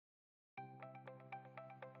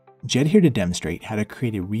Jed here to demonstrate how to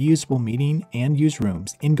create a reusable meeting and use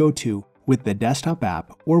rooms in GoTo with the desktop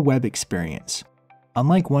app or web experience.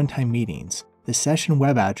 Unlike one-time meetings, the session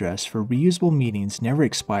web address for reusable meetings never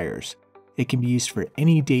expires. It can be used for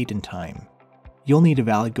any date and time. You'll need a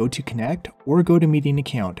valid GoTo Connect or GoToMeeting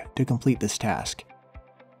account to complete this task.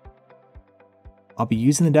 I'll be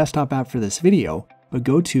using the desktop app for this video, but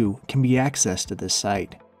GoTo can be accessed at this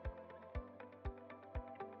site.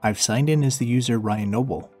 I've signed in as the user Ryan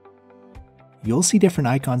Noble. You'll see different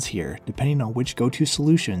icons here depending on which GoTo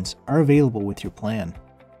solutions are available with your plan.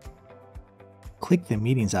 Click the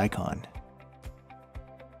Meetings icon.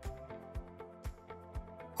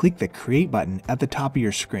 Click the Create button at the top of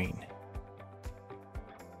your screen.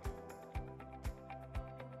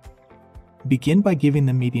 Begin by giving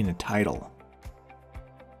the meeting a title.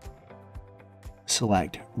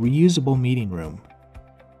 Select Reusable Meeting Room.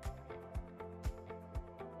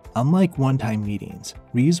 Unlike one-time meetings,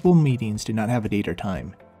 reusable meetings do not have a date or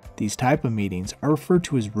time. These type of meetings are referred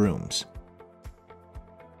to as rooms.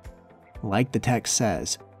 Like the text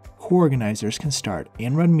says, co-organizers can start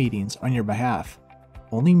and run meetings on your behalf.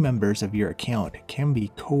 Only members of your account can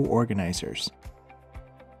be co-organizers.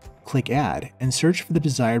 Click Add and search for the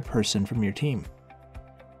desired person from your team.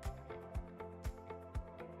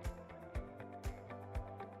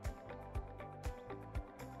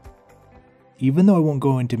 Even though I won't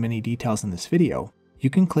go into many details in this video,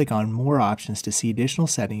 you can click on more options to see additional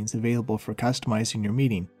settings available for customizing your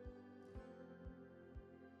meeting,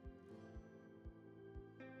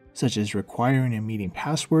 such as requiring a meeting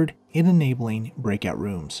password and enabling breakout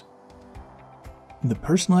rooms. The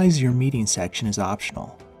Personalize Your Meeting section is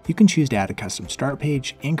optional. You can choose to add a custom start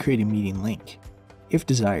page and create a meeting link. If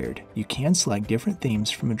desired, you can select different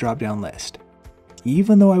themes from a drop-down list.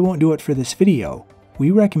 Even though I won't do it for this video, we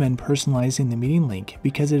recommend personalizing the meeting link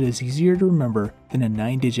because it is easier to remember than a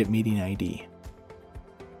 9-digit meeting ID.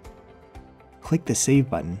 Click the Save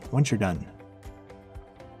button once you're done.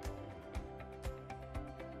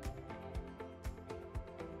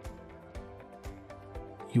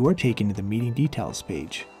 You are taken to the Meeting Details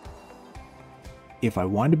page. If I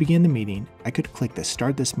want to begin the meeting, I could click the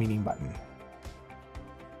Start This Meeting button.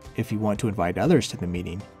 If you want to invite others to the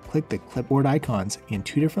meeting, click the clipboard icons in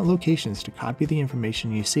 2 different locations to copy the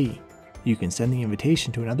information you see. You can send the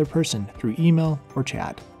invitation to another person through email or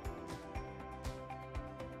chat.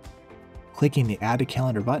 Clicking the Add a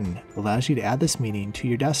Calendar button allows you to add this meeting to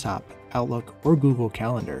your desktop, Outlook, or Google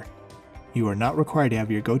Calendar. You are not required to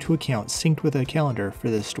have your GoTo account synced with a calendar for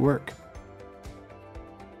this to work.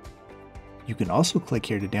 You can also click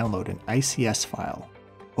here to download an ICS file.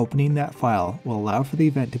 Opening that file will allow for the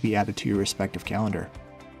event to be added to your respective calendar.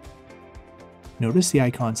 Notice the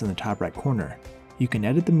icons in the top right corner. You can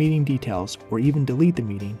edit the meeting details or even delete the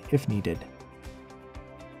meeting if needed.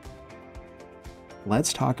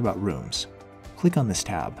 Let's talk about rooms. Click on this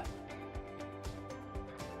tab.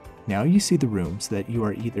 Now you see the rooms that you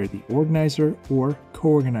are either the organizer or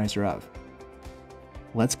co-organizer of.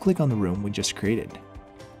 Let's click on the room we just created.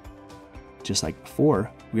 Just like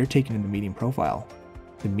before, we are taken to the meeting profile.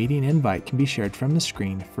 The meeting invite can be shared from the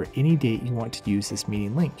screen for any date you want to use this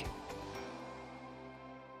meeting link.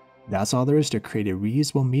 That's all there is to create a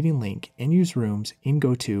reusable meeting link and use rooms in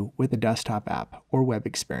GoTo with a desktop app or web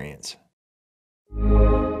experience.